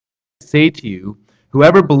say to you,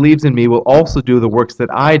 whoever believes in me will also do the works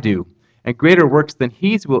that I do, and greater works than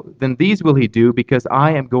these will he do, because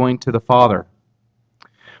I am going to the Father.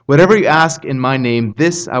 Whatever you ask in my name,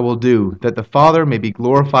 this I will do, that the Father may be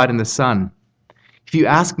glorified in the Son. If you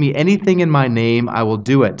ask me anything in my name, I will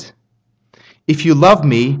do it. If you love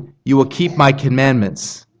me, you will keep my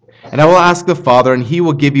commandments. And I will ask the Father, and he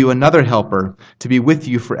will give you another helper to be with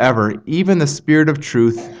you forever, even the Spirit of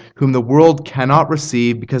truth, whom the world cannot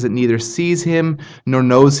receive, because it neither sees him nor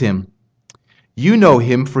knows him. You know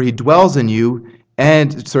him, for he dwells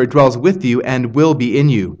with you and will be in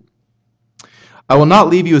you. I will not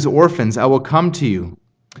leave you as orphans, I will come to you.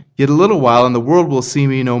 Yet a little while, and the world will see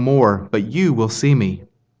me no more, but you will see me.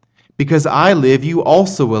 Because I live, you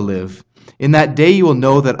also will live. In that day you will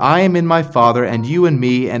know that I am in my Father, and you in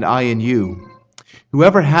me, and I in you.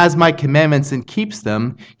 Whoever has my commandments and keeps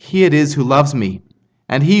them, he it is who loves me.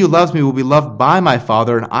 And he who loves me will be loved by my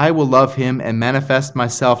Father, and I will love him and manifest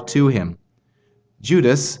myself to him.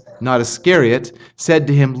 Judas, not Iscariot, said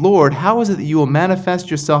to him, Lord, how is it that you will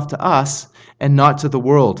manifest yourself to us and not to the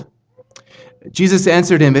world? Jesus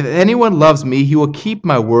answered him, If anyone loves me, he will keep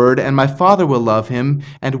my word, and my Father will love him,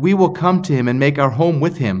 and we will come to him and make our home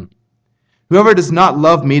with him. Whoever does not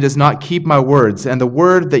love me does not keep my words, and the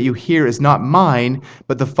word that you hear is not mine,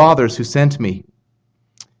 but the Father's who sent me.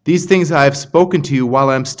 These things I have spoken to you while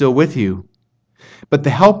I am still with you. But the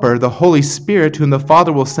Helper, the Holy Spirit, whom the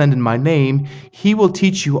Father will send in my name, he will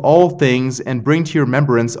teach you all things and bring to your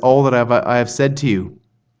remembrance all that I have said to you.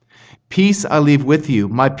 Peace I leave with you,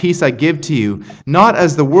 my peace I give to you. Not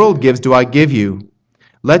as the world gives do I give you.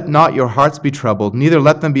 Let not your hearts be troubled, neither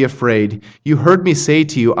let them be afraid. You heard me say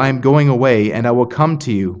to you, I am going away, and I will come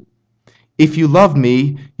to you. If you loved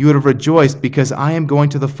me, you would have rejoiced, because I am going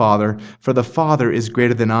to the Father, for the Father is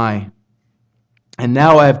greater than I. And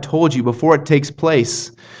now I have told you before it takes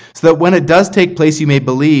place, so that when it does take place you may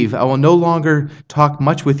believe. I will no longer talk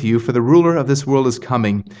much with you, for the ruler of this world is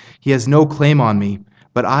coming. He has no claim on me,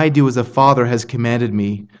 but I do as the Father has commanded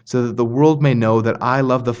me, so that the world may know that I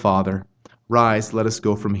love the Father. Rise, let us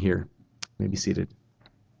go from here. You may be seated.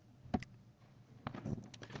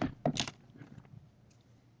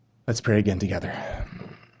 Let's pray again together.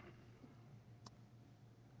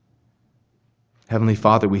 Heavenly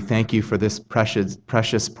Father, we thank you for this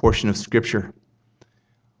precious portion of Scripture,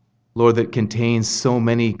 Lord, that contains so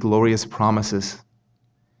many glorious promises.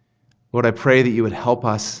 Lord, I pray that you would help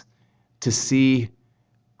us to see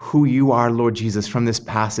who you are, Lord Jesus, from this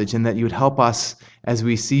passage, and that you would help us as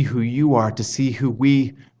we see who you are, to see who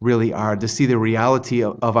we really are, to see the reality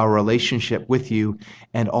of our relationship with you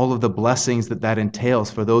and all of the blessings that entails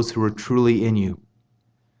for those who are truly in you.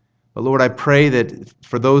 But Lord, I pray that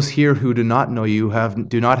for those here who do not know you,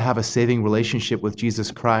 do not have a saving relationship with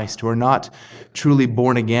Jesus Christ, who are not truly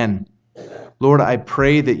born again, Lord, I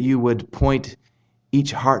pray that you would point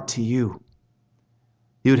each heart to you.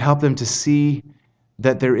 You would help them to see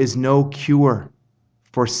that there is no cure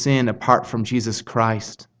for sin apart from Jesus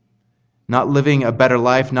Christ. Not living a better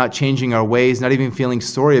life, not changing our ways, not even feeling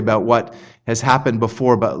sorry about what has happened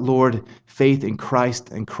before, but Lord, faith in Christ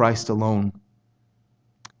and Christ alone.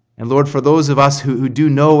 And Lord, for those of us who do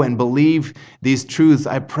know and believe these truths,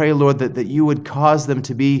 I pray, Lord, that you would cause them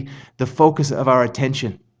to be the focus of our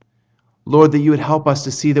attention. Lord, that you would help us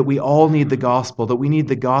to see that we all need the gospel, that we need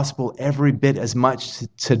the gospel every bit as much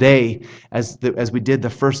today as we did the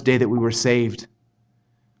first day that we were saved.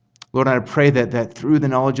 Lord, I pray that through the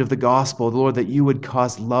knowledge of the gospel, Lord, that you would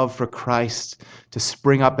cause love for Christ to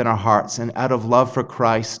spring up in our hearts, and out of love for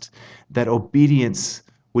Christ, that obedience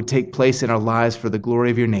would take place in our lives for the glory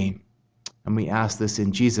of your name. And we ask this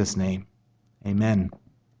in Jesus' name. Amen.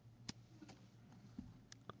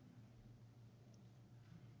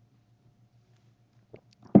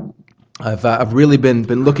 I've really been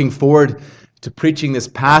looking forward to preaching this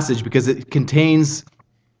passage because it contains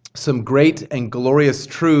some great and glorious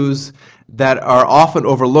truths that are often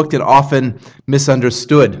overlooked and often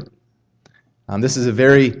misunderstood. This is a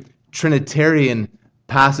very Trinitarian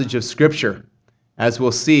passage of Scripture, as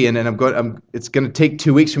we'll see, and it's going to take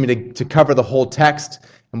 2 weeks for me to cover the whole text,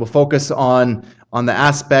 and we'll focus on the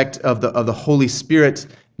aspect of the Holy Spirit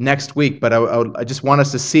next week. But I just want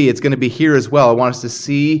us to see, it's going to be here as well. I want us to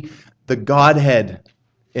see the Godhead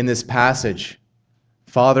in this passage,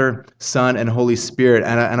 Father, Son, and Holy Spirit.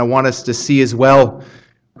 And I want us to see as well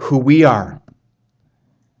who we are,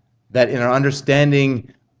 that in our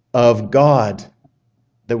understanding of God,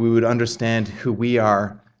 that we would understand who we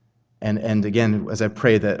are. And again, as I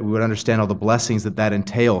pray, that we would understand all the blessings that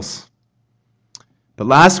entails. But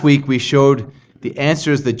last week we showed the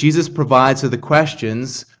answers that Jesus provides to the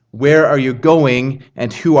questions, Where are you going?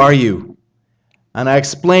 And who are you? And I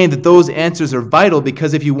explained that those answers are vital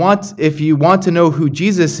because if you want to know who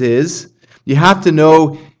Jesus is, you have to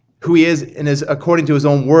know who he is according to his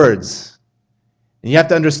own words. And you have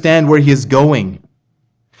to understand where he is going.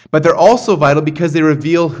 But they're also vital because they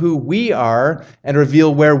reveal who we are and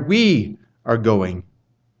reveal where we are going.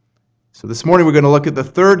 So this morning we're going to look at the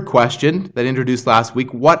third question that I introduced last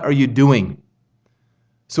week. What are you doing?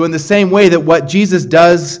 So in the same way that what Jesus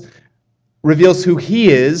does reveals who he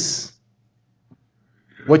is,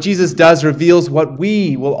 what Jesus does reveals what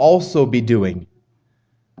we will also be doing.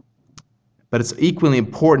 But it's equally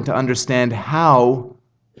important to understand how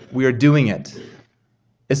we are doing it.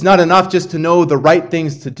 It's not enough just to know the right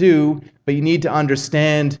things to do, but you need to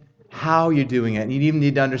understand how you're doing it. And you even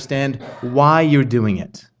need to understand why you're doing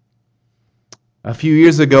it. A few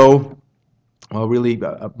years ago, well, really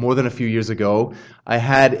more than a few years ago, I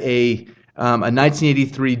had a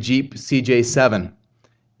 1983 Jeep CJ7.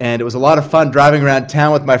 And it was a lot of fun driving around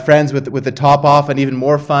town with my friends with the top off, and even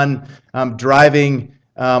more fun driving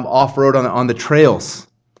off-road on the trails.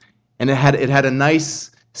 And it had a nice,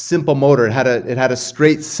 simple motor. It had a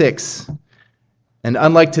straight six. And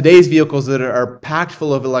unlike today's vehicles that are packed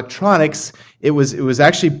full of electronics, it was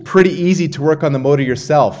actually pretty easy to work on the motor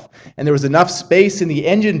yourself. And there was enough space in the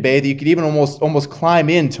engine bay that you could even almost climb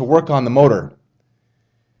in to work on the motor.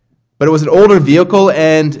 But it was an older vehicle,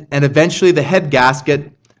 and eventually the head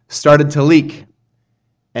gasket started to leak.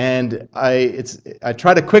 And I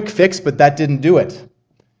tried a quick fix, but that didn't do it.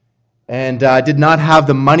 And I did not have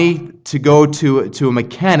the money to go to a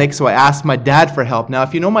mechanic, so I asked my dad for help. Now,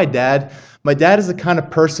 if you know my dad is the kind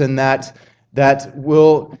of person that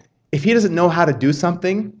will, if he doesn't know how to do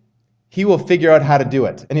something, he will figure out how to do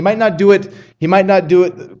it. And he might not do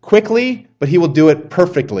it quickly, but he will do it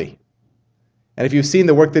perfectly. And if you've seen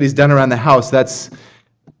the work that he's done around the house, that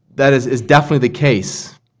is definitely the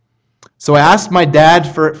case. So I asked my dad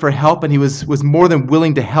for help, and he was more than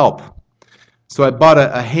willing to help. So I bought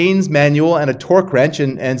a Haynes manual and a torque wrench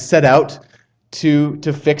and set out to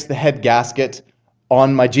fix the head gasket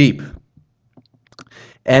on my Jeep.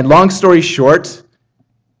 And long story short,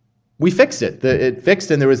 we fixed it. It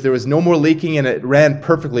fixed, and there was no more leaking, and it ran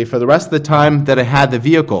perfectly for the rest of the time that I had the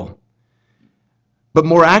vehicle. But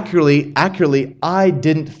more accurately, I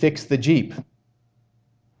didn't fix the Jeep.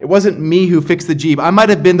 It wasn't me who fixed the Jeep. I might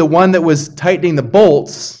have been the one that was tightening the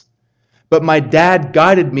bolts, but my dad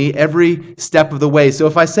guided me every step of the way. So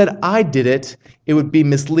if I said I did it, it would be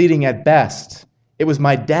misleading at best. It was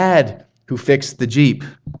my dad who fixed the Jeep.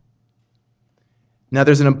 Now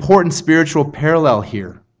there's an important spiritual parallel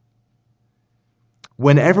here.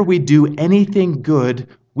 Whenever we do anything good,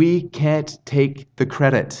 we can't take the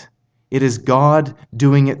credit. It is God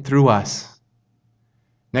doing it through us.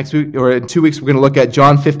 Next week, or in 2 weeks, we're going to look at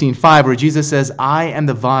John 15:5, where Jesus says, I am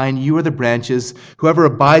the vine, you are the branches. Whoever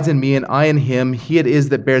abides in me and I in him, he it is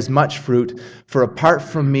that bears much fruit. For apart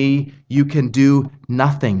from me, you can do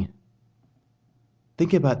nothing.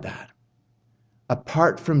 Think about that.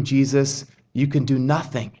 Apart from Jesus, you can do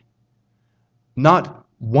nothing. Not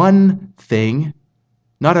one thing,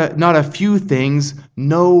 not a few things,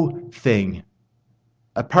 no thing.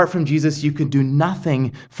 Apart from Jesus, you can do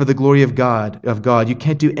nothing for the glory of God. You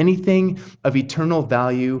can't do anything of eternal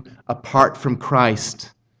value apart from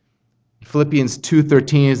Christ. Philippians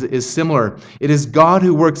 2:13 is similar. It is God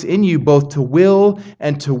who works in you both to will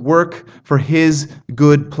and to work for his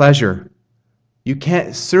good pleasure. You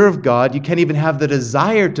can't serve God, you can't even have the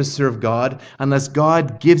desire to serve God unless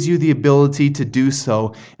God gives you the ability to do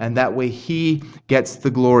so, and that way he gets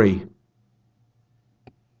the glory.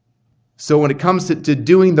 So when it comes to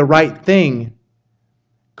doing the right thing,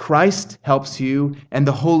 Christ helps you and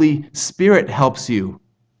the Holy Spirit helps you.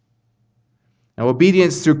 Now,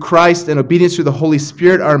 obedience through Christ and obedience through the Holy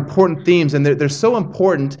Spirit are important themes, and they're so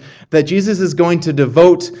important that Jesus is going to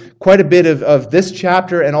devote quite a bit of this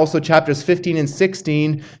chapter and also chapters 15 and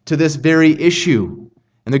 16 to this very issue.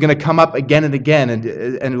 And they're going to come up again and again,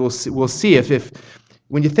 and we'll see if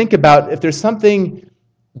when you think about if there's something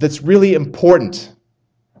that's really important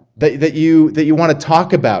that you want to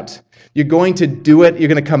talk about, you're going to do it, you're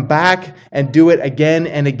going to come back and do it again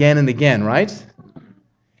and again and again, right?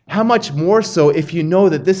 How much more so if you know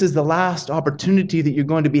that this is the last opportunity that you're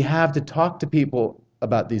going to have to talk to people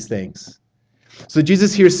about these things. So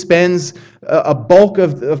Jesus here spends a bulk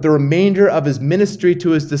of the remainder of his ministry to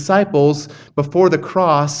his disciples before the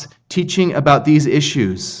cross teaching about these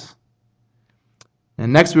issues.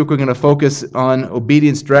 And next week we're going to focus on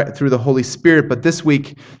obedience through the Holy Spirit, but this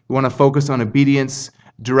week we want to focus on obedience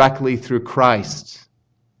directly through Christ.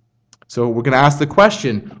 So we're going to ask the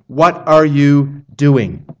question, what are you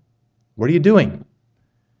doing? What are you doing?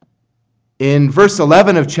 In verse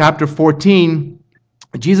 11 of chapter 14,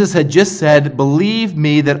 Jesus had just said, "Believe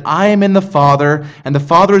me that I am in the Father, and the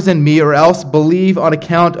Father is in me, or else believe on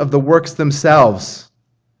account of the works themselves."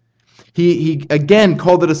 He again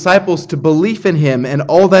called the disciples to belief in him and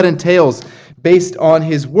all that entails based on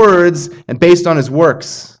his words and based on his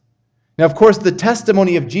works. Now, of course, the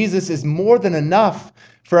testimony of Jesus is more than enough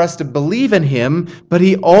for us to believe in him, but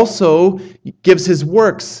he also gives his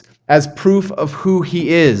works as proof of who he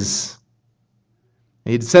is.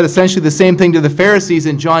 He said essentially the same thing to the Pharisees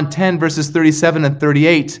in John 10, verses 37 and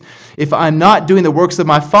 38. "If I'm not doing the works of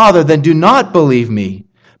my Father, then do not believe me.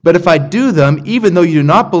 But if I do them, even though you do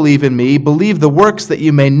not believe in me, believe the works that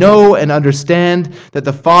you may know and understand that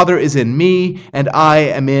the Father is in me and I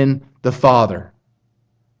am in the Father."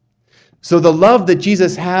 So the love that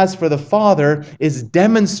Jesus has for the Father is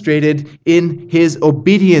demonstrated in his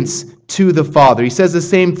obedience to the Father. He says the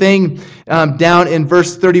same thing down in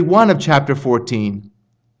verse 31 of chapter 14.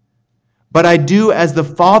 "But I do as the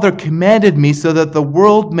Father commanded me, so that the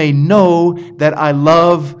world may know that I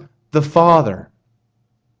love the Father."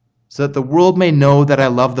 So that the world may know that I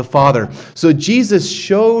love the Father. So Jesus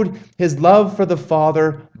showed his love for the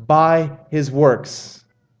Father by his works.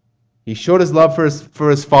 He showed his love for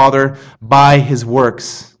his Father by his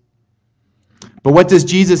works. But what does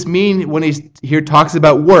Jesus mean when he here talks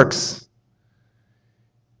about works?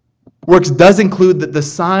 Works does include the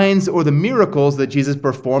signs or the miracles that Jesus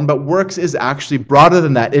performed, but works is actually broader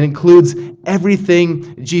than that. It includes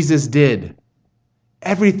everything Jesus did.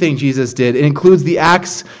 Everything Jesus did. It includes the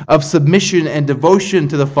acts of submission and devotion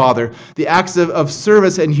to the Father, the acts of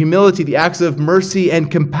service and humility, the acts of mercy and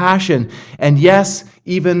compassion, and yes,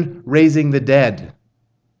 even raising the dead.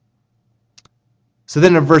 So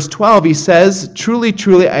then in verse 12 he says, "Truly,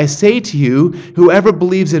 truly, I say to you, whoever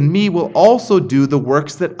believes in me will also do the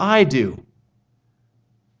works that I do."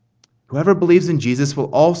 Whoever believes in Jesus will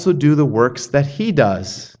also do the works that he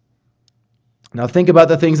does. Now think about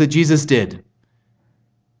the things that Jesus did.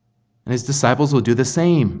 And his disciples will do the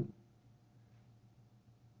same.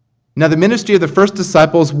 Now, the ministry of the first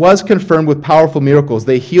disciples was confirmed with powerful miracles.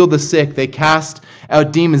 They healed the sick, they cast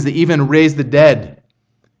out demons, they even raised the dead.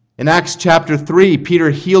 In Acts chapter 3, Peter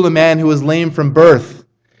healed a man who was lame from birth.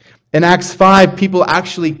 In Acts 5, people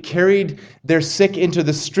actually carried their sick into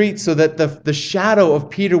the street so that the shadow of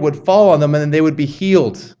Peter would fall on them and then they would be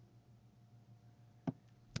healed.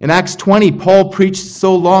 In Acts 20, Paul preached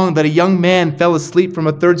so long that a young man fell asleep from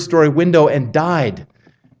a third-story window and died.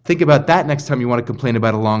 Think about that next time you want to complain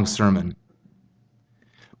about a long sermon.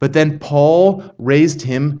 But then Paul raised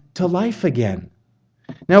him to life again.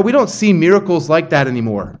 Now, we don't see miracles like that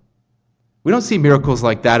anymore. We don't see miracles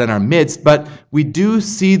like that in our midst, but we do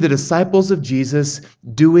see the disciples of Jesus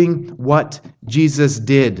doing what Jesus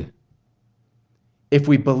did. If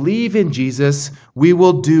we believe in Jesus, we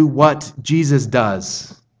will do what Jesus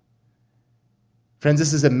does. Friends,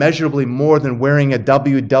 this is immeasurably more than wearing a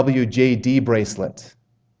WWJD bracelet.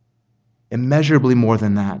 Immeasurably more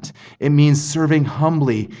than that. It means serving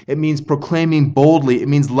humbly. It means proclaiming boldly. It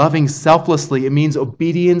means loving selflessly. It means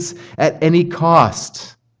obedience at any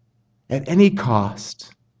cost. At any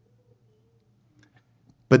cost.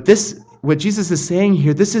 But what Jesus is saying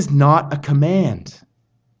here, this is not a command.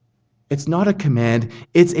 It's not a command.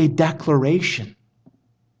 It's a declaration.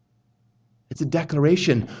 It's a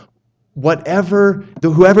declaration.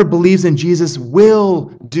 Whoever believes in Jesus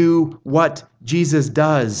will do what Jesus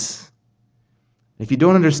does. If you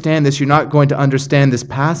don't understand this, you're not going to understand this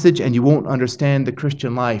passage and you won't understand the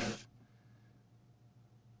Christian life.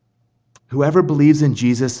 Whoever believes in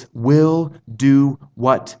Jesus will do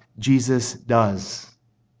what Jesus does.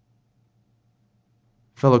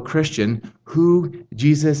 Fellow Christian, who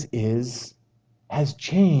Jesus is has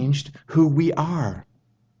changed who we are.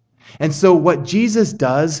 And so what Jesus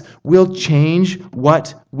does will change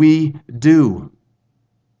what we do.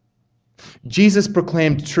 Jesus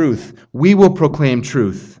proclaimed truth. We will proclaim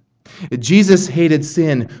truth. Jesus hated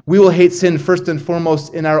sin. We will hate sin first and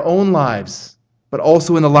foremost in our own lives, but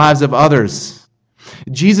also in the lives of others.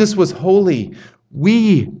 Jesus was holy.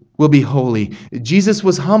 We will be holy. Jesus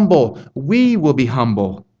was humble. We will be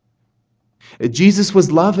humble. Jesus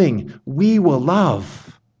was loving. We will love.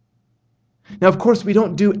 Now, of course, we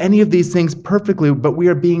don't do any of these things perfectly, but we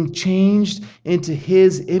are being changed into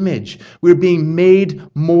his image. We're being made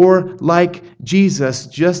more like Jesus,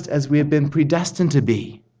 just as we have been predestined to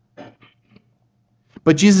be.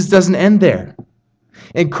 But Jesus doesn't end there.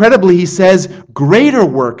 Incredibly, he says, greater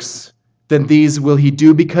works than these will he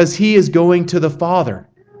do because he is going to the Father.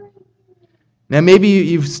 Now, maybe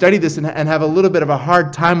you've studied this and have a little bit of a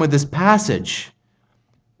hard time with this passage.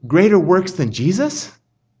 Greater works than Jesus?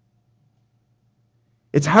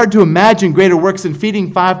 It's hard to imagine greater works than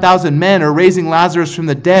feeding 5,000 men or raising Lazarus from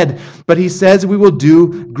the dead, but he says we will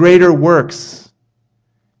do greater works.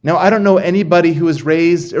 Now, I don't know anybody who has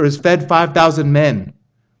raised or has fed 5,000 men,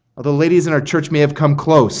 although ladies in our church may have come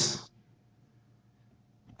close.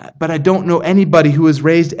 But I don't know anybody who has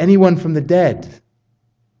raised anyone from the dead.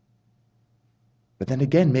 But then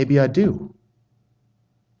again, maybe I do.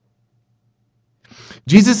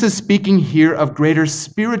 Jesus is speaking here of greater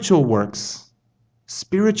spiritual works.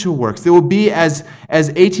 Spiritual works. They will be, as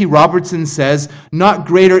A.T. Robertson says, not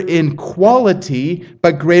greater in quality,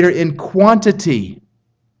 but greater in quantity.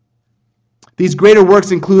 These greater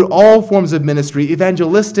works include all forms of ministry: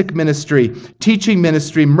 evangelistic ministry, teaching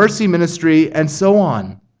ministry, mercy ministry, and so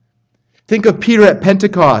on. Think of Peter at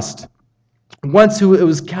Pentecost. Once who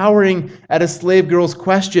was cowering at a slave girl's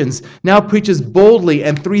questions, now preaches boldly,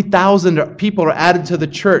 and 3,000 people are added to the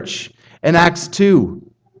church in Acts 2.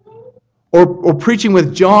 Or preaching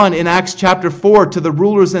with John in Acts chapter 4 to the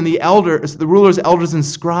rulers and elders, and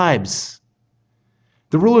scribes.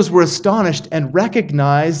 The rulers were astonished and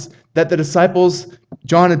recognized that the disciples,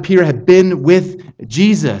 John and Peter, had been with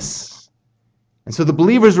Jesus. And so the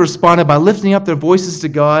believers responded by lifting up their voices to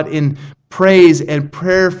God in praise and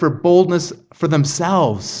prayer for boldness for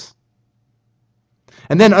themselves.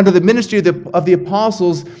 And then under the ministry of the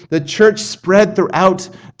apostles, the church spread throughout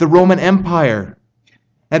the Roman Empire,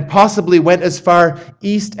 and possibly went as far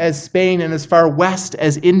east as Spain and as far west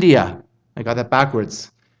as India. I got that backwards.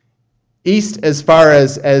 East as far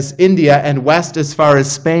as India and west as far as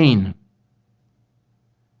Spain.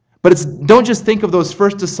 But don't just think of those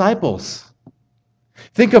first disciples.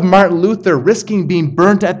 Think of Martin Luther risking being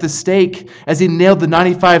burnt at the stake as he nailed the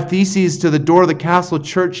 95 Theses to the door of the Castle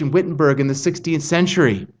Church in Wittenberg in the 16th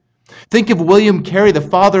century. Think of William Carey, the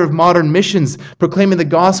father of modern missions, proclaiming the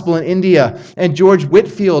gospel in India, and George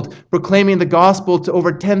Whitefield proclaiming the gospel to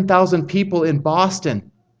over 10,000 people in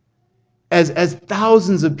Boston, as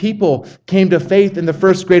thousands of people came to faith in the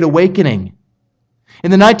First Great Awakening.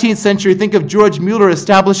 In the 19th century, think of George Mueller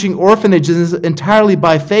establishing orphanages entirely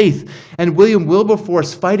by faith, and William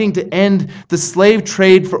Wilberforce fighting to end the slave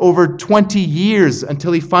trade for over 20 years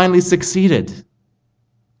until he finally succeeded.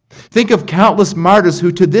 Think of countless martyrs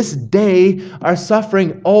who to this day are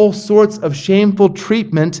suffering all sorts of shameful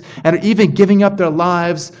treatment and are even giving up their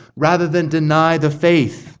lives rather than deny the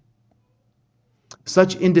faith.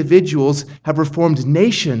 Such individuals have reformed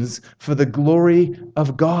nations for the glory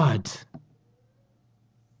of God.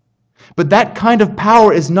 But that kind of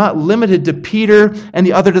power is not limited to Peter and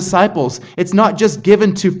the other disciples. It's not just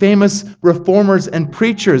given to famous reformers and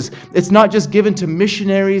preachers. It's not just given to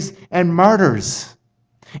missionaries and martyrs.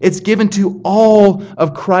 It's given to all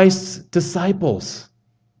of Christ's disciples.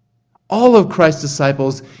 All of Christ's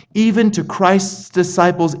disciples, even to Christ's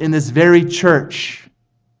disciples in this very church.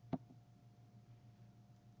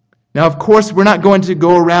 Now, of course, we're not going to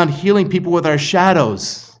go around healing people with our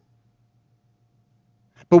shadows.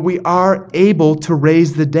 But we are able to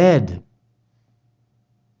raise the dead.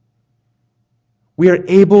 We are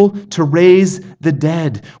able to raise the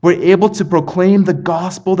dead. We're able to proclaim the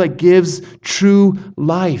gospel that gives true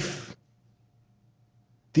life.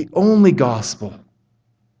 The only gospel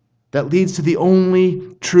that leads to the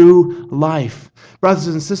only true life. Brothers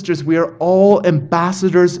and sisters, we are all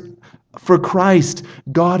ambassadors for Christ.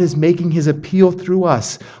 God is making his appeal through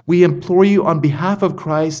us. We implore you on behalf of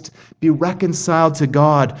Christ, be reconciled to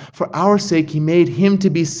God. For our sake, he made him to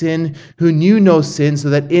be sin who knew no sin, so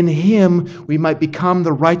that in him we might become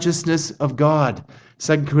the righteousness of God.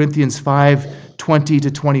 2 Corinthians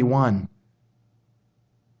 5:20-21.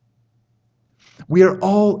 We are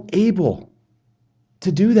all able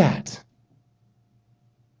to do that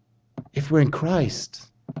if we're in Christ.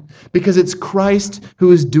 Because it's Christ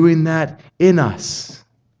who is doing that in us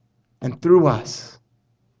and through us.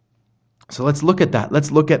 So let's look at that.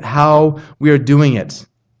 Let's look at how we are doing it.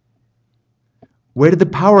 Where did the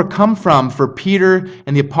power come from for Peter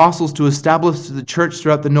and the apostles to establish the church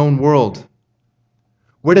throughout the known world?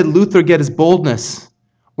 Where did Luther get his boldness?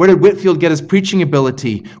 Where did Whitefield get his preaching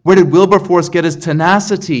ability? Where did Wilberforce get his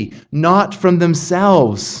tenacity? Not from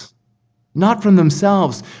themselves. Not from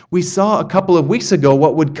themselves. We saw a couple of weeks ago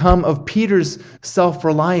what would come of Peter's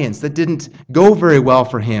self-reliance that didn't go very well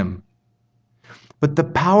for him. But the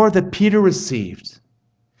power that Peter received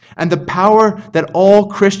and the power that all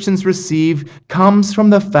Christians receive comes from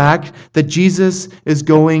the fact that Jesus is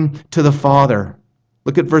going to the Father.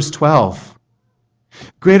 Look at verse 12.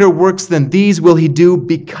 Greater works than these will he do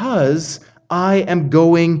because I am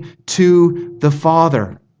going to the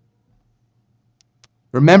Father.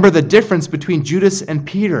 Remember the difference between Judas and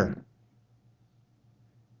Peter.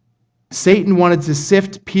 Satan wanted to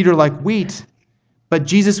sift Peter like wheat, but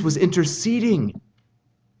Jesus was interceding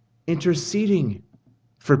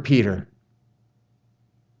for Peter.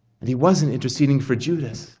 And he wasn't interceding for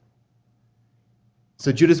Judas.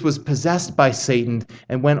 So Judas was possessed by Satan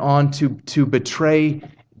and went on to betray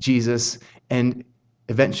Jesus and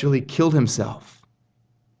eventually killed himself.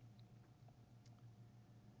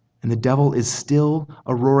 And the devil is still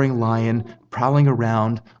a roaring lion prowling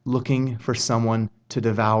around looking for someone to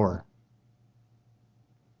devour.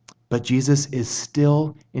 But Jesus is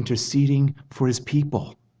still interceding for his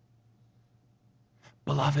people.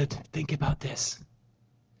 Beloved, think about this.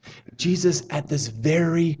 Jesus at this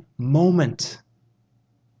very moment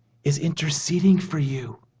is interceding for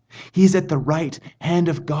you. He's at the right hand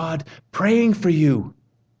of God praying for you,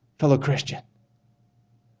 fellow Christian.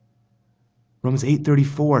 Romans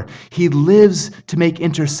 8:34, he lives to make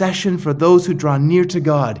intercession for those who draw near to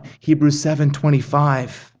God. Hebrews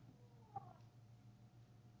 7:25.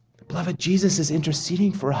 Beloved, Jesus is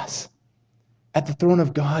interceding for us at the throne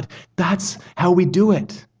of God. That's how we do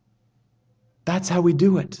it. That's how we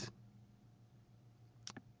do it.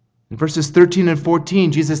 In verses 13 and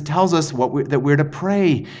 14, Jesus tells us that we're to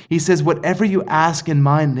pray. He says, whatever you ask in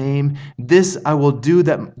my name, this I will do,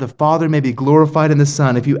 that the Father may be glorified in the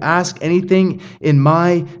Son. If you ask anything in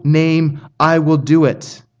my name, I will do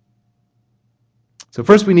it. So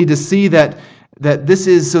first we need to see that this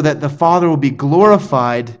is so that the Father will be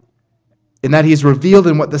glorified in that he's revealed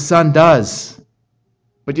in what the Son does.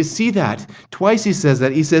 But you see that. Twice he says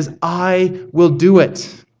that. He says, I will do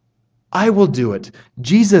it. I will do it.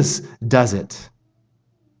 Jesus does it.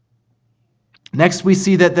 Next, we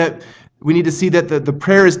see that we need to see that the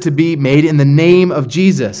prayer is to be made in the name of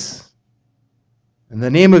Jesus. In the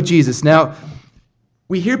name of Jesus. Now,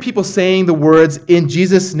 we hear people saying the words, in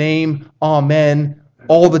Jesus' name, amen,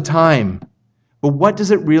 all the time. But what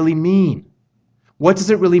does it really mean? What does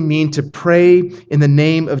it really mean to pray in the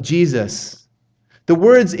name of Jesus? The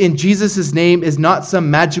words in Jesus' name is not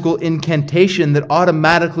some magical incantation that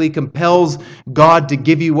automatically compels God to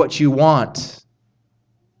give you what you want.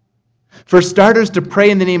 For starters, to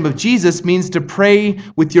pray in the name of Jesus means to pray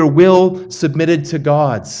with your will submitted to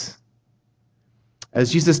God's.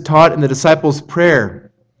 As Jesus taught in the disciples'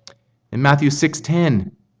 prayer in Matthew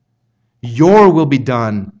 6:10, your will be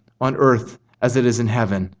done on earth as it is in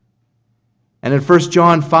heaven. And in 1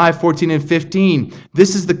 John 5:14 and 15,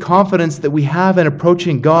 this is the confidence that we have in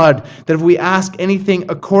approaching God, that if we ask anything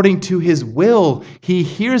according to his will, he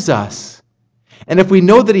hears us. And if we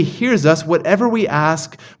know that he hears us, whatever we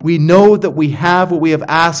ask, we know that we have what we have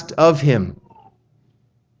asked of him.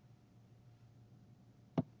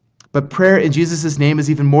 But prayer in Jesus' name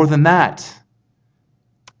is even more than that.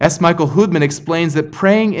 S. Michael Hoodman explains that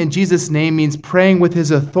praying in Jesus' name means praying with his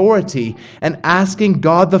authority and asking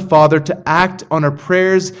God the Father to act on our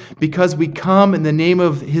prayers because we come in the name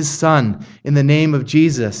of his Son, in the name of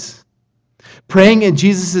Jesus. Praying in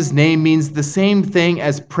Jesus' name means the same thing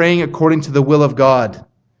as praying according to the will of God,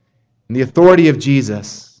 and the authority of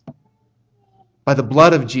Jesus, by the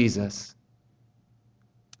blood of Jesus.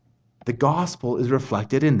 The gospel is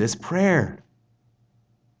reflected in this prayer.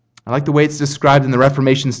 I like the way it's described in the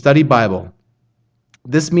Reformation Study Bible.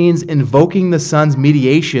 This means invoking the Son's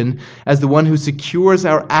mediation as the one who secures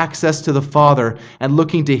our access to the Father and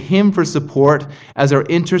looking to him for support as our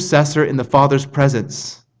intercessor in the Father's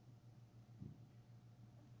presence.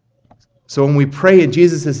 So when we pray in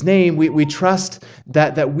Jesus' name, we trust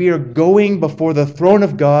that we are going before the throne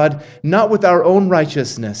of God, not with our own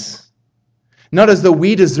righteousness, not as though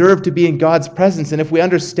we deserve to be in God's presence. And if we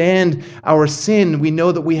understand our sin, we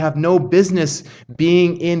know that we have no business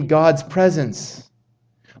being in God's presence.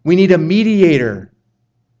 We need a mediator.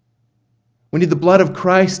 We need the blood of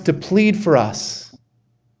Christ to plead for us.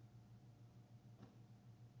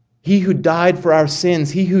 He who died for our sins,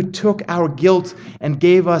 he who took our guilt and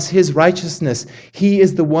gave us his righteousness, he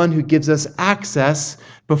is the one who gives us access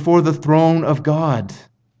before the throne of God.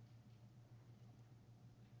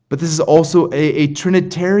 But this is also a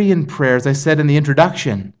Trinitarian prayer, as I said in the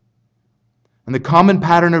introduction. And the common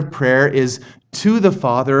pattern of prayer is to the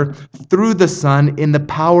Father, through the Son, in the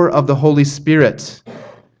power of the Holy Spirit.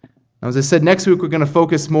 Now, as I said, next week we're going to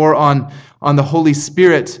focus more on the Holy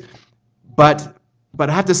Spirit. But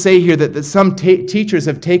I have to say here that some teachers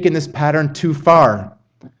have taken this pattern too far.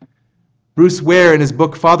 Bruce Ware, in his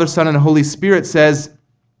book Father, Son, and Holy Spirit, says,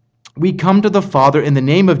 we come to the Father in the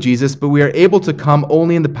name of Jesus, but we are able to come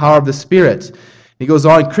only in the power of the Spirit. He goes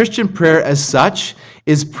on, Christian prayer as such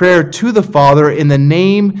is prayer to the Father in the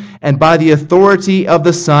name and by the authority of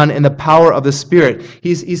the Son and the power of the Spirit.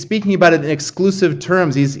 He's speaking about it in exclusive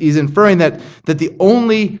terms. He's inferring that the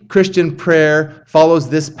only Christian prayer follows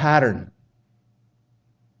this pattern.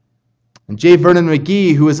 And J. Vernon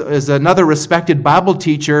McGee, who is another respected Bible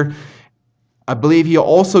teacher, I believe he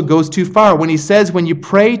also goes too far when he says, when you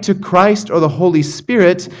pray to Christ or the Holy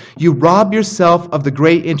Spirit, you rob yourself of the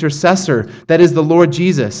great intercessor, that is the Lord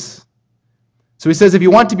Jesus. So he says, if you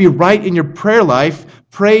want to be right in your prayer life,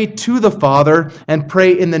 pray to the Father and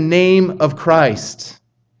pray in the name of Christ,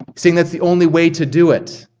 saying that's the only way to do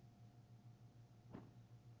it.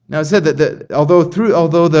 Now it said that although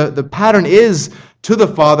the pattern is to the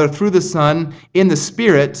Father through the Son in the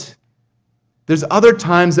Spirit, there's other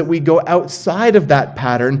times that we go outside of that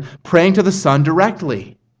pattern, praying to the Son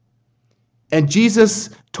directly. And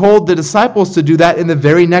Jesus told the disciples to do that in the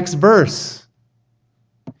very next verse.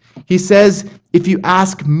 He says, if you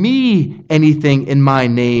ask me anything in my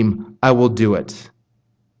name, I will do it.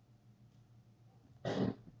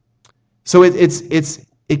 So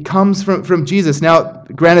it comes from Jesus. Now,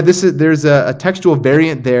 granted, there's a textual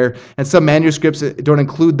variant there, and some manuscripts don't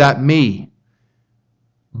include that me.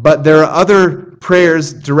 But there are other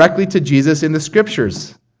prayers directly to Jesus in the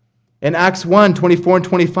Scriptures. In Acts 1, 24 and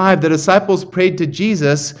 25, the disciples prayed to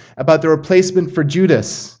Jesus about the replacement for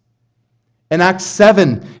Judas. In Acts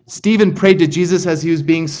 7, Stephen prayed to Jesus as he was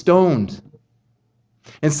being stoned.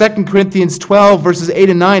 In 2 Corinthians 12, verses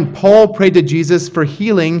 8 and 9, Paul prayed to Jesus for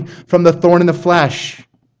healing from the thorn in the flesh.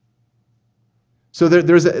 So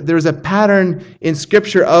there's a pattern in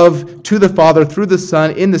Scripture of to the Father, through the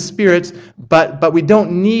Son, in the Spirit, but we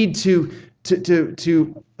don't need to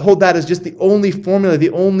hold that as just the only formula, the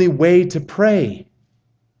only way to pray.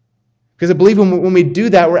 Because I believe when we do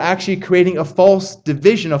that, we're actually creating a false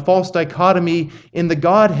division, a false dichotomy in the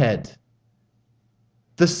Godhead.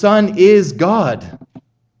 The Son is God.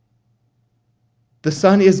 The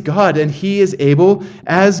Son is God, and He is able,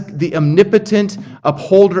 as the omnipotent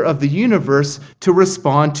upholder of the universe, to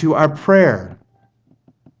respond to our prayer.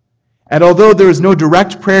 And although there is no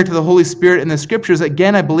direct prayer to the Holy Spirit in the Scriptures,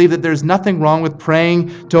 again, I believe that there's nothing wrong with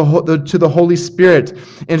praying to the Holy Spirit.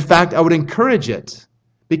 In fact, I would encourage it.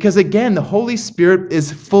 Because again, the Holy Spirit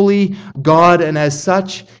is fully God and as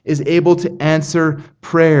such is able to answer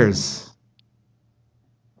prayers.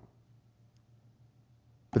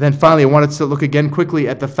 But then finally, I wanted to look again quickly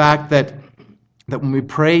at the fact that when we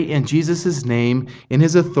pray in Jesus' name, in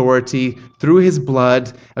His authority, through His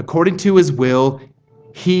blood, according to His will,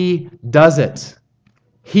 He does it.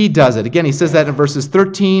 He does it. Again, He says that in verses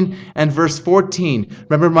 13 and verse 14.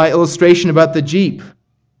 Remember my illustration about the Jeep.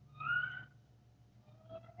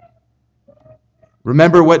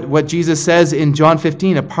 Remember what Jesus says in John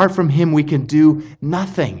 15, apart from Him we can do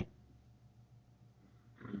nothing.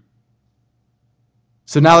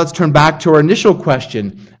 So now let's turn back to our initial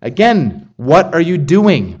question. Again, what are you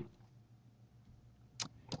doing?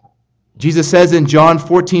 Jesus says in John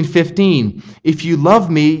 14:15, if you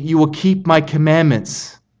love me, you will keep my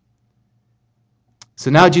commandments.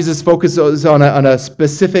 So now Jesus focuses on a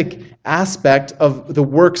specific aspect of the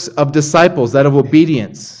works of disciples, that of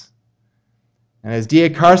obedience. And as D.A.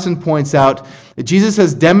 Carson points out, Jesus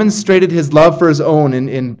has demonstrated His love for His own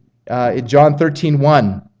in John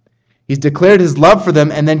 13:1. He's declared His love for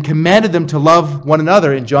them and then commanded them to love one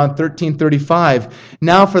another in John 13:35.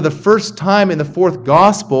 Now, for the first time in the fourth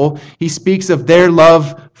gospel, He speaks of their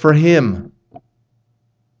love for Him.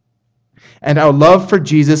 And our love for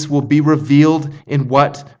Jesus will be revealed in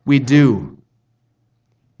what we do.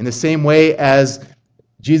 In the same way as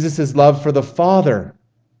Jesus' love for the Father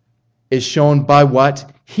is shown by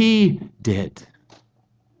what He did.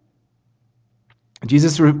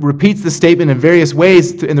 Jesus repeats the statement in various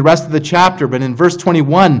ways in the rest of the chapter, but in verse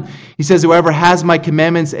 21, He says, whoever has my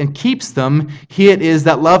commandments and keeps them, he it is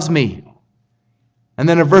that loves me. And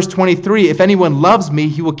then in verse 23, if anyone loves me,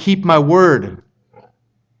 he will keep my word.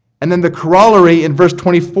 And then the corollary in verse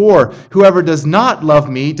 24, whoever does not love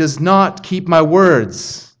me does not keep my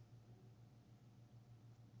words.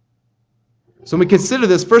 So when we consider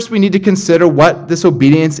this, first we need to consider what this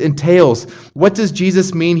obedience entails. What does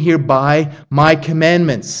Jesus mean here by my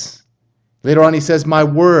commandments? Later on he says my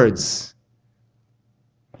words.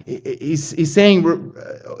 He's saying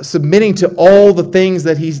submitting to all the things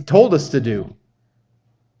that He's told us to do.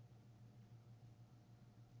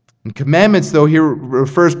 And commandments, though, here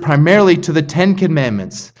refers primarily to the 10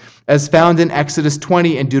 Commandments, as found in Exodus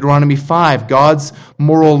 20 and Deuteronomy 5, God's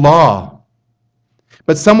moral law.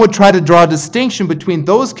 But some would try to draw a distinction between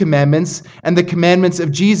those commandments and the commandments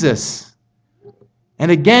of Jesus.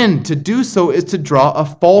 And again, to do so is to draw a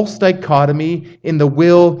false dichotomy in the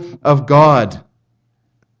will of God.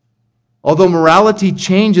 Although morality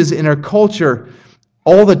changes in our culture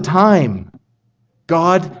all the time,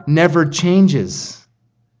 God never changes.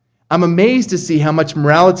 I'm amazed to see how much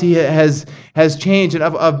morality has changed. And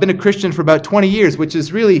I've been a Christian for about 20 years, which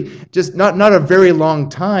is really just not a very long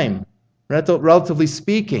time, relatively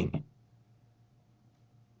speaking.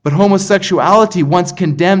 But homosexuality, once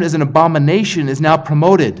condemned as an abomination, is now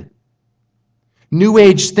promoted. New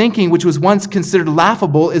Age thinking, which was once considered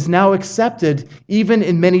laughable, is now accepted even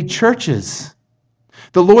in many churches.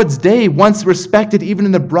 The Lord's Day, once respected even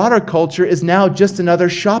in the broader culture, is now just another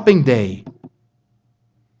shopping day.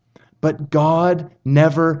 But God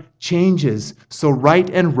never changes, so right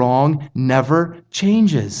and wrong never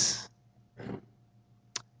changes.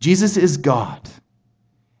 Jesus is God.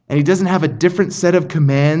 And he doesn't have a different set of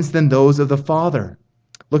commands than those of the Father.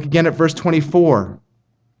 Look again at verse 24.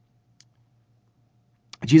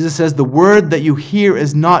 Jesus says, "The word that you hear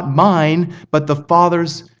is not mine, but the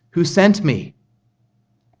Father's who sent me."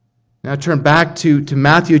 Now turn back to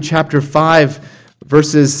Matthew chapter 5,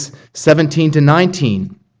 verses 17 to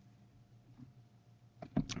 19.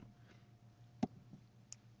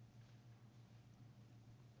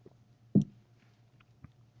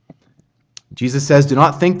 Jesus says, "Do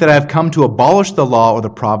not think that I have come to abolish the law or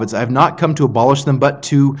the prophets. I have not come to abolish them, but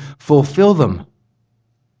to fulfill them."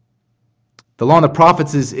 The law and the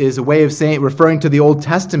prophets is a way of referring to the Old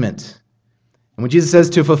Testament. And when Jesus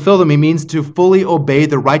says to fulfill them, he means to fully obey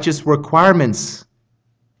the righteous requirements.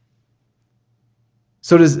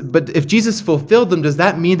 But if Jesus fulfilled them, does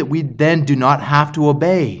that mean that we then do not have to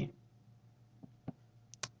obey?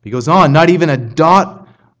 He goes on, "Not even a dot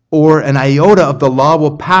or an iota of the law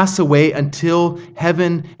will pass away until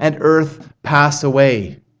heaven and earth pass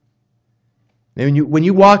away." And when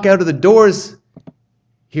you walk out of the doors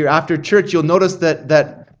here after church, you'll notice that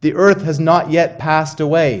the earth has not yet passed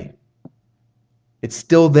away. It's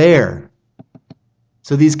still there.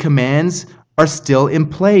 So these commands are still in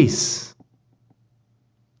place.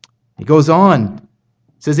 He goes on.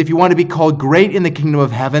 Says, if you want to be called great in the kingdom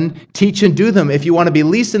of heaven, teach and do them. If you want to be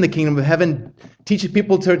least in the kingdom of heaven, teach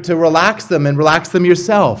people to relax them and relax them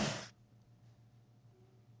yourself.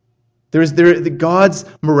 God's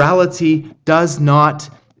morality does not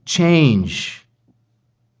change.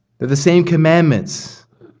 They're the same commandments.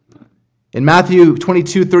 In Matthew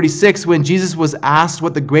 22:36, when Jesus was asked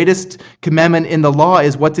what the greatest commandment in the law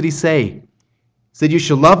is, what did he say? He said, "You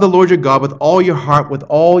shall love the Lord your God with all your heart, with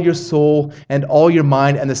all your soul, and all your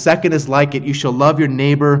mind. And the second is like it, you shall love your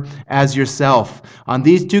neighbor as yourself. On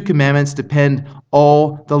these two commandments depend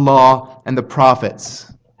all the law and the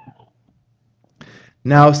prophets."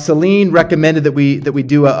 Now, Celine recommended that we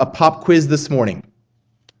do a pop quiz this morning.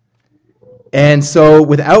 And so,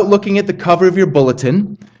 without looking at the cover of your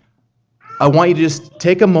bulletin, I want you to just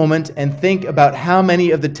take a moment and think about how many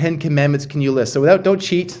of the 10 commandments can you list. So don't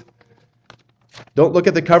cheat. Don't look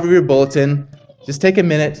at the cover of your bulletin. Just take a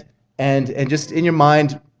minute and just in your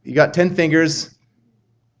mind, you got 10 fingers.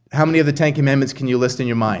 How many of the 10 commandments can you list in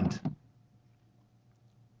your mind?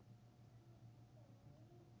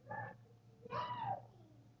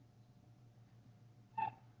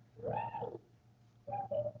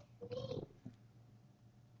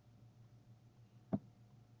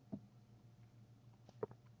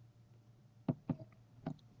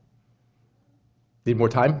 Need more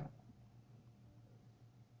time?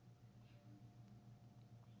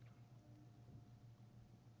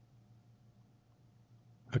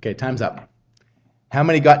 Okay, time's up. How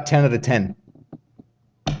many got 10 out of 10?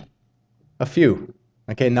 A few.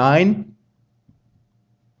 Okay, 9?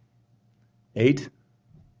 8?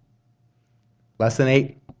 Less than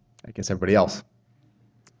 8? I guess everybody else.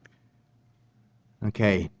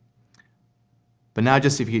 Okay. But now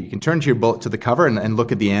just if you can turn to the cover and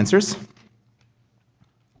look at the answers.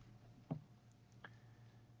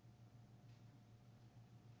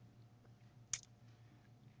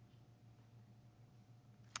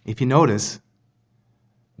 If you notice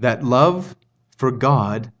that love for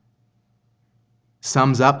God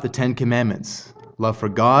sums up the 10 commandments. Love for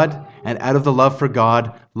God, and out of the love for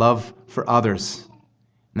God, love for others.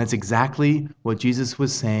 And that's exactly what Jesus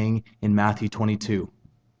was saying in Matthew 22.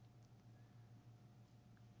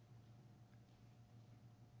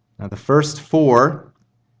 Now the first 4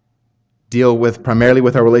 deal primarily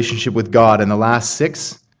with our relationship with God, and the last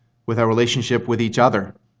 6 with our relationship with each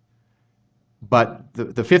other. But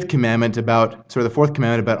the fifth commandment the fourth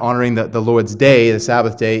commandment about honoring the Lord's Day, the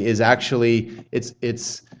Sabbath day, is actually,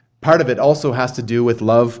 it's part of it also has to do with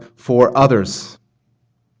love for others.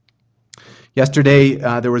 Yesterday,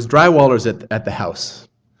 there was drywallers at the house,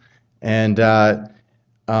 and my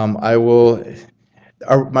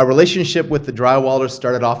relationship with the drywallers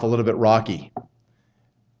started off a little bit rocky,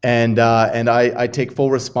 and I take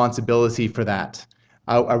full responsibility for that.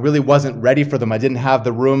 I really wasn't ready for them. I didn't have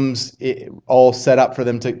the rooms all set up for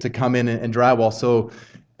them to come in and drywall. So,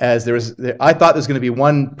 I thought there was going to be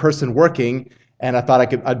one person working, and I thought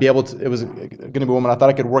I'd be able to. It was going to be a woman. I thought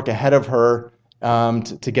I could work ahead of her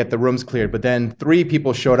to get the rooms cleared. But then 3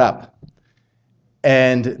 people showed up,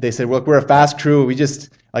 and they said, "Look, we're a fast crew.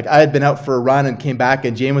 I had been out for a run and came back,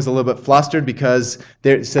 and Jane was a little bit flustered because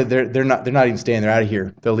they said they're not even staying. They're out of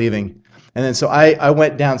here. They're leaving." And then so I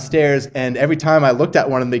went downstairs, and every time I looked at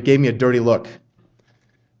one of them, they gave me a dirty look.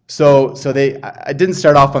 So I didn't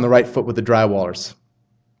start off on the right foot with the drywallers.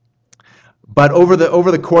 But over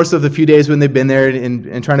the course of the few days when they've been there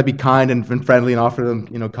and trying to be kind and friendly and offer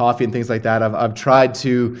them coffee and things like that, I've tried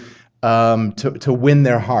to win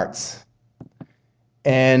their hearts.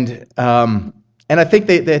 And I think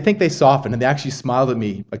they softened, and they actually smiled at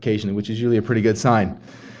me occasionally, which is usually a pretty good sign.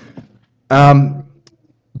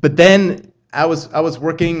 But then I was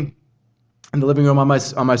working in the living room on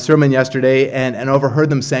my sermon yesterday, and overheard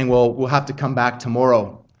them saying, "Well, we'll have to come back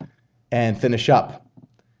tomorrow and finish up."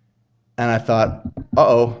 And I thought,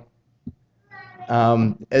 uh-oh.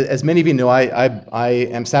 As many of you know, I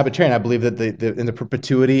am Sabbatarian. I believe that in the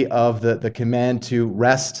perpetuity of the command to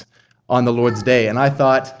rest on the Lord's day. And I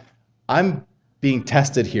thought, I'm being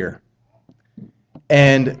tested here.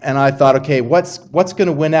 And I thought, okay, what's going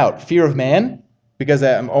to win out? Fear of man? Because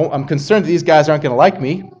I'm concerned that these guys aren't going to like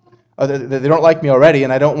me. Or they don't like me already,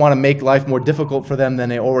 and I don't want to make life more difficult for them than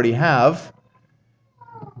they already have.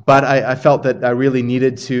 But I felt that I really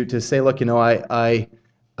needed to say, look, we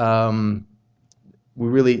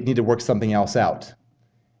really need to work something else out.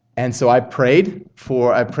 And so I prayed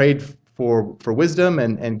for wisdom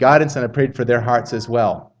and guidance, and I prayed for their hearts as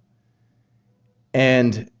well.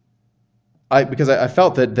 And because I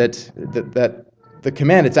felt that the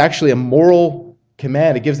command, it's actually a moral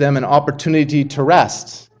command. It gives them an opportunity to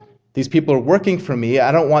rest. These people are working for me.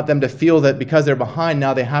 I don't want them to feel that because they're behind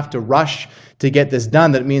now they have to rush to get this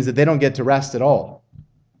done. That means that they don't get to rest at all.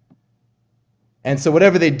 And so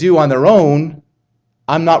whatever they do on their own,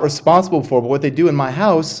 I'm not responsible for. But what they do in my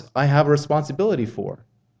house, I have a responsibility for.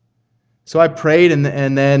 So I prayed and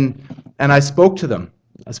I spoke to them.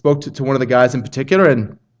 I spoke to one of the guys in particular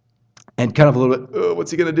and kind of a little bit, oh,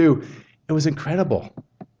 what's he going to do? It was incredible.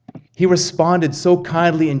 He responded so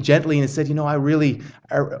kindly and gently and said, I really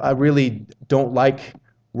don't like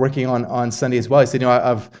working on Sunday as well. He said,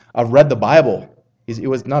 I've read the Bible. He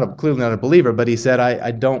was clearly not a believer, but he said, I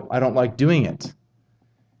don't like doing it.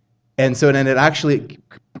 And so then it actually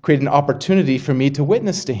created an opportunity for me to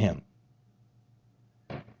witness to him.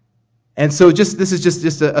 And so this is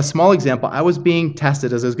just a small example. I was being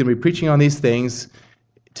tested as I was going to be preaching on these things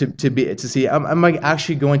to see, am I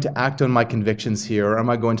actually going to act on my convictions here, or am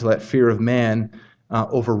I going to let fear of man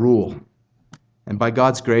overrule? And by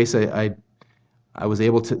God's grace, I was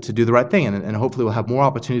able to do the right thing, and hopefully we'll have more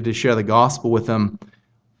opportunity to share the gospel with them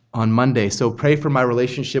on Monday. So pray for my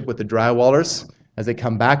relationship with the drywallers as they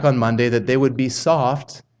come back on Monday, that they would be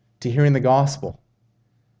soft to hearing the gospel,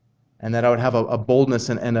 and that I would have a boldness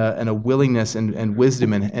and a willingness and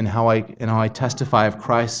wisdom in how I testify of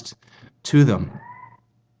Christ to them.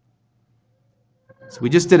 So we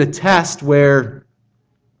just did a test where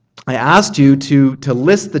I asked you to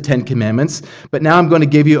list the 10 commandments, but now I'm going to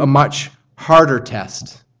give you a much harder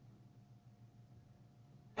test.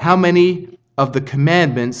 How many of the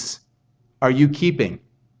commandments are you keeping?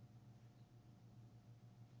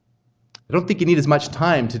 I don't think you need as much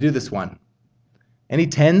time to do this one. Any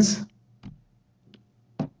 10s?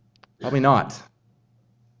 Probably not.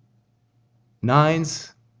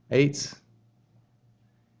 9s? 8s?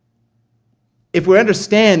 If we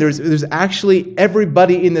understand, there's actually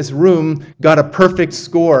everybody in this room got a perfect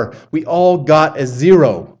score. We all got a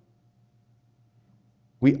 0.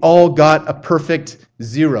 We all got a perfect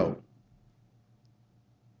 0.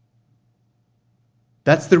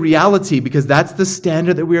 That's the reality, because that's the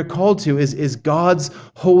standard that we are called to, is God's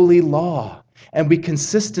holy law. And we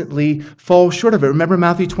consistently fall short of it. Remember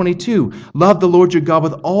Matthew 22. Love the Lord your God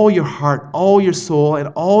with all your heart, all your soul, and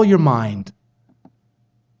all your mind.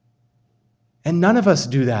 And none of us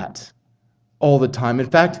do that all the time. In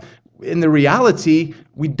fact, in the reality,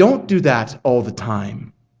 we don't do that all the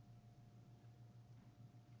time.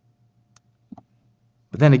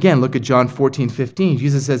 But then again, look at John 14:15.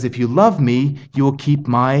 Jesus says, if you love me, you will keep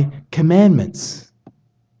my commandments.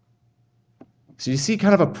 So you see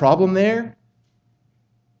kind of a problem there?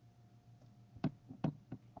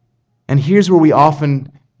 And here's where we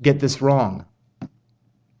often get this wrong.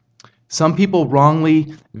 Some people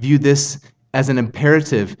wrongly view this as an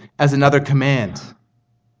imperative, as another command.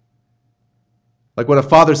 Like when a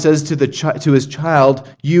father says to his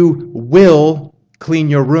child, you will clean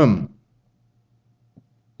your room.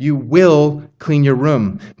 You will clean your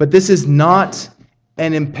room. But this is not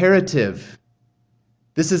an imperative.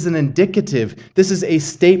 This is an indicative. This is a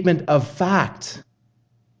statement of fact.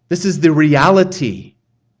 This is the reality.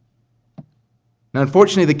 Now,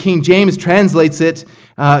 unfortunately, the King James translates it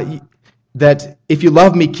that if you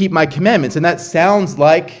love me, keep my commandments. And that sounds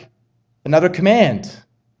like another command.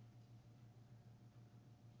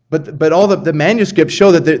 But all the manuscripts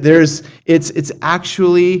show that it's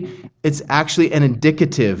actually an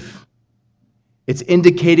indicative. It's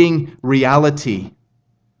indicating reality.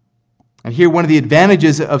 And here, one of the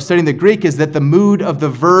advantages of studying the Greek is that the mood of the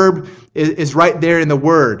verb is right there in the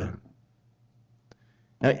word.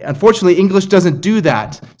 Now, unfortunately, English doesn't do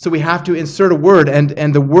that, so we have to insert a word,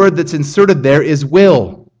 and the word that's inserted there is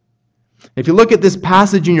will. If you look at this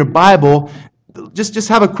passage in your Bible, just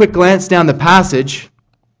have a quick glance down the passage.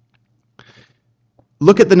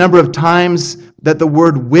 Look at the number of times that the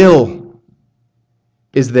word will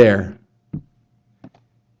is there.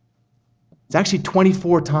 It's actually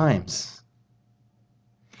 24 times.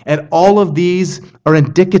 And all of these are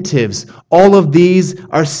indicatives. All of these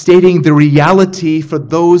are stating the reality for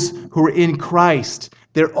those who are in Christ.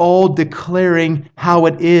 They're all declaring how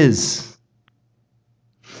it is.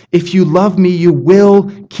 If you love me, you will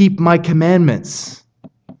keep my commandments.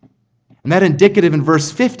 And that indicative in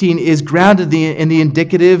verse 15 is grounded in the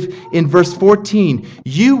indicative in verse 14.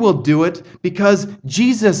 You will do it because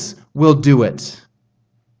Jesus will do it.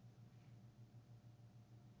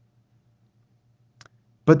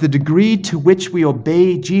 But the degree to which we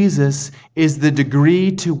obey Jesus is the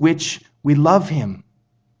degree to which we love him.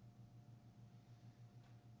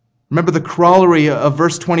 Remember the corollary of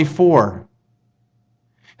verse 24.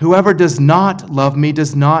 Whoever does not love me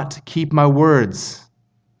does not keep my words.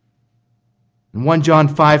 In 1 John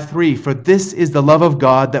 5:3, for this is the love of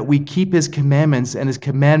God, that we keep his commandments, and his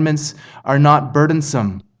commandments are not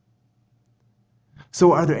burdensome.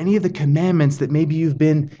 So are there any of the commandments that maybe you've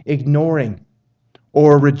been ignoring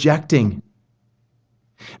or rejecting?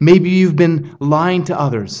 Maybe you've been lying to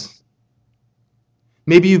others.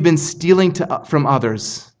 Maybe you've been stealing from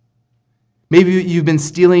others. Maybe you've been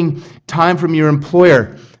stealing time from your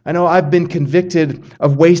employer. I know I've been convicted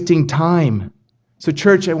of wasting time. So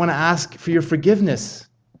church, I want to ask for your forgiveness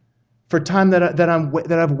for time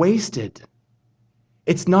that I've wasted.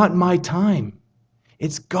 It's not my time.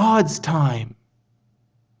 It's God's time.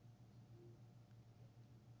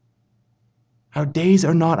 Our days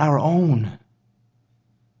are not our own.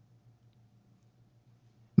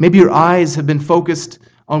 Maybe your eyes have been focused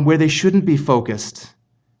on where they shouldn't be focused.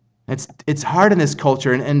 It's hard in this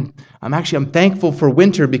culture, and I'm thankful for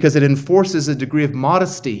winter because it enforces a degree of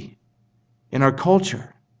modesty in our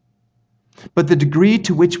culture. But the degree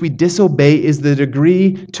to which we disobey is the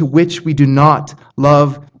degree to which we do not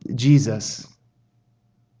love Jesus.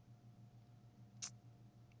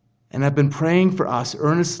 And I've been praying for us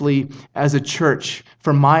earnestly as a church,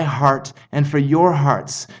 for my heart and for your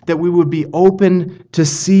hearts, that we would be open to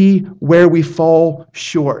see where we fall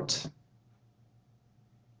short.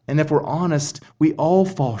 And if we're honest, we all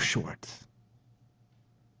fall short.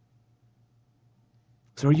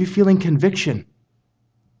 So are you feeling conviction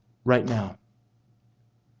right now?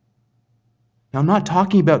 Now, I'm not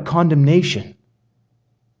talking about condemnation.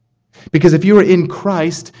 Because if you are in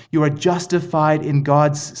Christ, you are justified in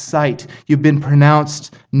God's sight. You've been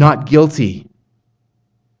pronounced not guilty.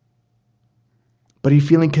 But are you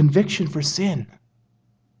feeling conviction for sin?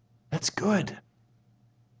 That's good.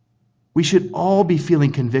 We should all be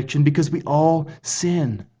feeling conviction because we all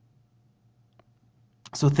sin.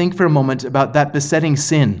 So think for a moment about that besetting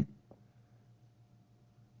sin.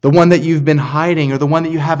 The one that you've been hiding or the one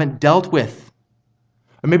that you haven't dealt with.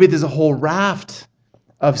 Or maybe there's a whole raft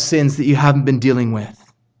of sins that you haven't been dealing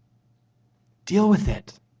with. Deal with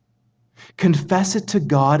it. Confess it to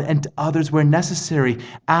God and to others where necessary.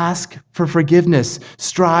 Ask for forgiveness.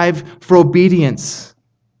 Strive for obedience.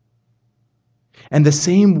 And the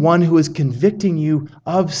same one who is convicting you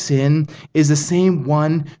of sin is the same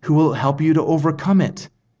one who will help you to overcome it.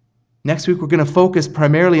 Next week, we're going to focus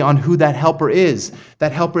primarily on who that helper is.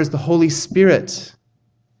 That helper is the Holy Spirit,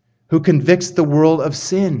 who convicts the world of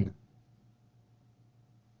sin.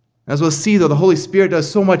 As we'll see, though, the Holy Spirit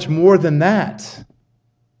does so much more than that.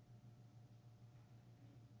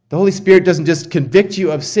 The Holy Spirit doesn't just convict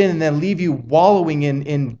you of sin and then leave you wallowing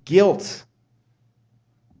in guilt.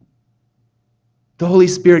 The Holy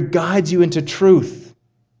Spirit guides you into truth.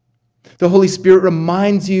 The Holy Spirit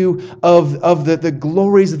reminds you of the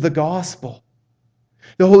glories of the gospel.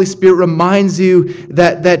 The Holy Spirit reminds you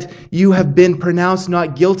that you have been pronounced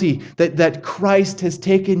not guilty, that Christ has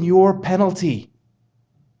taken your penalty,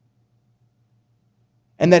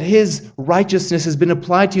 and that His righteousness has been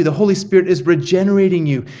applied to you. The Holy Spirit is regenerating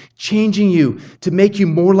you, changing you to make you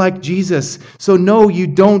more like Jesus. So no, you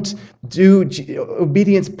don't do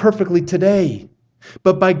obedience perfectly today.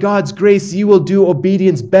 But by God's grace, you will do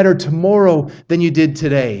obedience better tomorrow than you did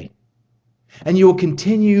today. And you will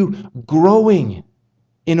continue growing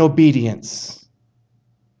in obedience.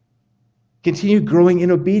 Continue growing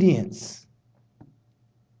in obedience.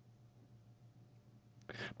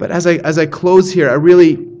 But as I close here, I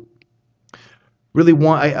really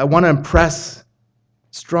want to impress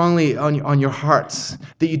strongly on your hearts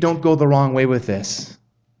that you don't go the wrong way with this.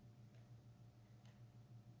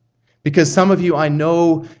 Because some of you, I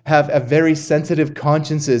know, have a very sensitive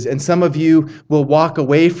consciences, and some of you will walk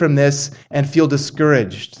away from this and feel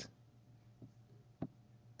discouraged.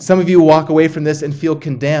 Some of you will walk away from this and feel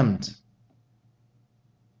condemned.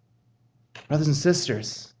 Brothers and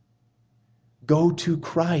sisters, go to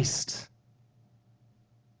Christ.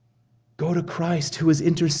 Go to Christ, who is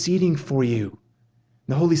interceding for you.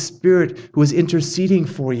 The Holy Spirit, who is interceding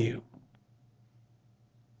for you.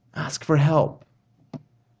 Ask for help.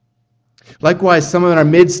 Likewise, some in our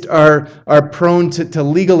midst are prone to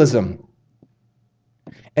legalism.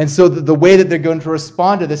 And so the way that they're going to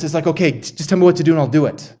respond to this is like, okay, just tell me what to do and I'll do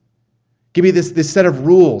it. Give me this set of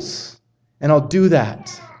rules and I'll do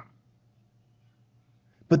that.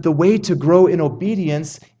 But the way to grow in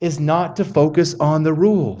obedience is not to focus on the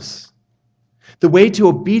rules. The way to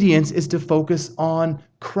obedience is to focus on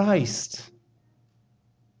Christ.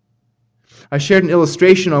 I shared an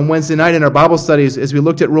illustration on Wednesday night in our Bible studies as we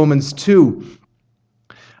looked at Romans 2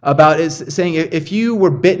 about it saying if you were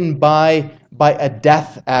bitten by a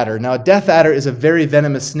death adder. Now, a death adder is a very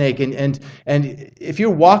venomous snake, and if you're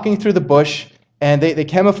walking through the bush and they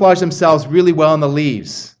camouflage themselves really well in the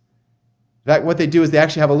leaves. In fact, what they do is they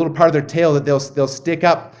actually have a little part of their tail that they'll stick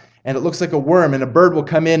up, and it looks like a worm, and a bird will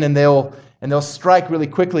come in and they'll strike really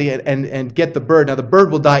quickly and get the bird. Now, the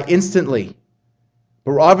bird will die instantly.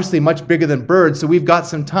 But we're obviously much bigger than birds, so we've got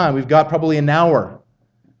some time. We've got probably an hour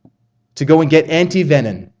to go and get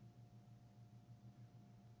anti-venom.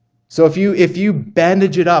 So if you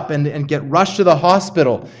bandage it up and get rushed to the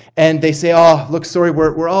hospital, and they say, oh, look, sorry,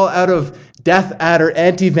 we're all out of death adder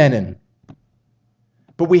anti-venom.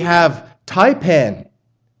 But we have taipan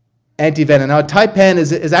anti-venom. Now, taipan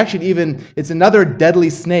is actually it's another deadly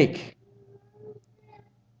snake.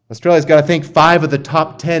 Australia's got, I think, 5 of the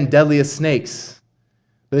top 10 deadliest snakes.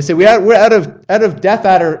 They say, we're out of death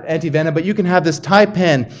adder antivenom, but you can have this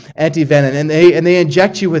taipan antivenom, and they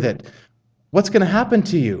inject you with it. What's going to happen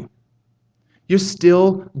to you? You're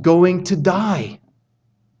still going to die.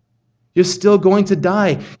 You're still going to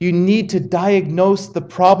die. You need to diagnose the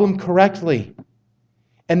problem correctly.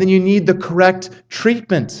 And then you need the correct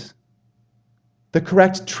treatment. The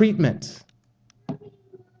correct treatment.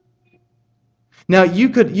 Now, you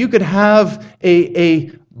could have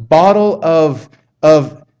a bottle of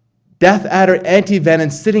death adder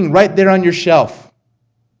antivenom sitting right there on your shelf.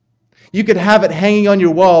 You could have it hanging on your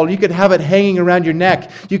wall. You could have it hanging around your neck.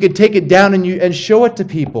 You could take it down and show it to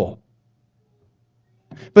people.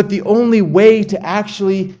 But the only way to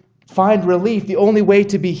actually find relief, the only way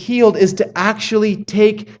to be healed is to actually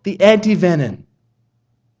take the antivenom.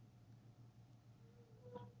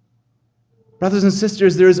 Brothers and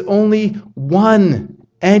sisters, there is only one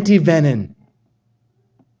antivenom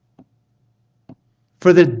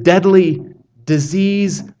for the deadly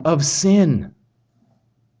disease of sin.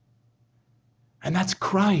 And that's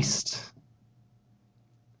Christ.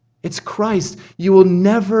 It's Christ. You will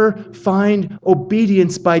never find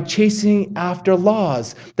obedience by chasing after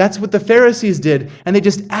laws. That's what the Pharisees did, and they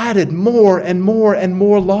just added more and more and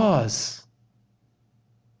more laws.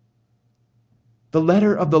 The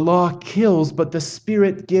letter of the law kills, but the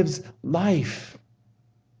Spirit gives life.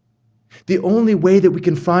 The only way that we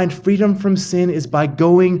can find freedom from sin is by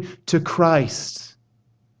going to Christ.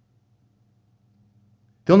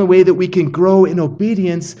 The only way that we can grow in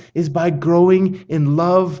obedience is by growing in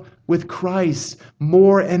love with Christ.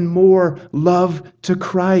 More and more love to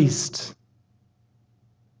Christ.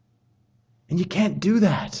 And you can't do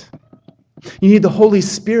that. You need the Holy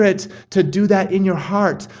Spirit to do that in your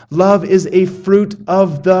heart. Love is a fruit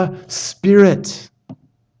of the Spirit.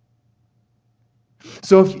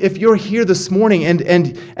 So if you're here this morning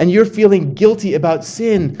and you're feeling guilty about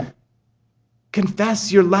sin,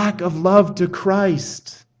 confess your lack of love to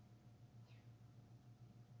Christ.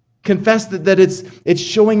 Confess that it's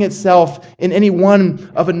showing itself in any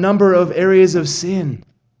one of a number of areas of sin.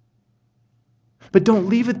 But don't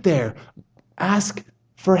leave it there. Ask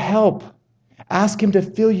for help. Ask Him to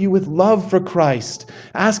fill you with love for Christ.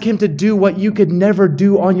 Ask Him to do what you could never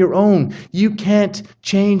do on your own. You can't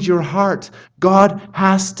change your heart. God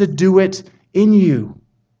has to do it in you.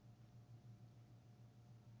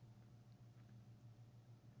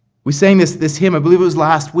 We sang this hymn, I believe it was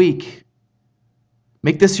last week.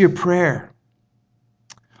 Make this your prayer.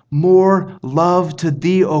 More love to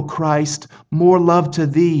Thee, O Christ, more love to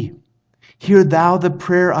Thee. Hear Thou the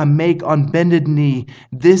prayer I make on bended knee.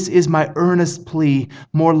 This is my earnest plea.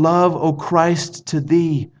 More love, O Christ, to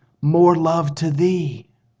Thee, more love to Thee.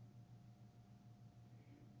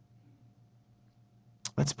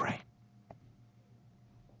 Let's pray.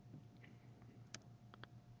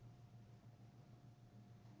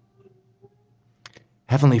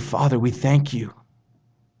 Heavenly Father, we thank You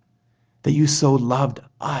that You so loved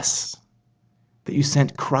us, that You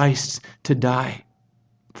sent Christ to die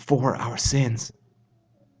for our sins.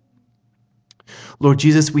 Lord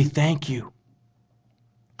Jesus, we thank You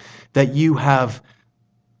that You have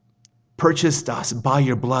purchased us by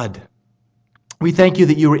Your blood. We thank You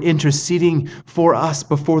that You are interceding for us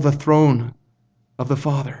before the throne of the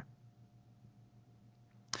Father.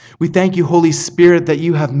 We thank You, Holy Spirit, that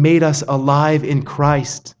You have made us alive in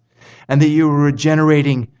Christ and that You are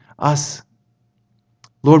regenerating us.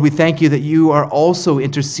 Lord, we thank You that You are also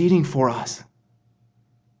interceding for us.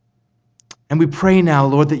 And we pray now,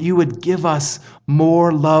 Lord, that You would give us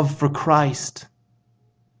more love for Christ.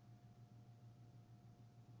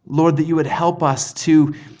 Lord, that You would help us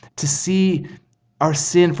to see our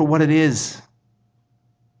sin for what it is,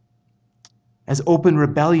 as open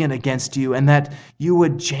rebellion against You, and that You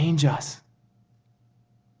would change us.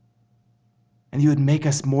 And You would make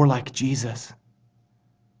us more like Jesus,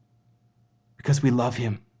 because we love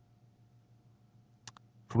Him.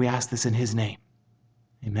 For we ask this in His name.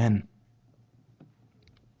 Amen.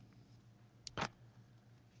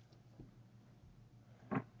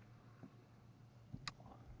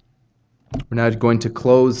 We're now going to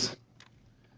close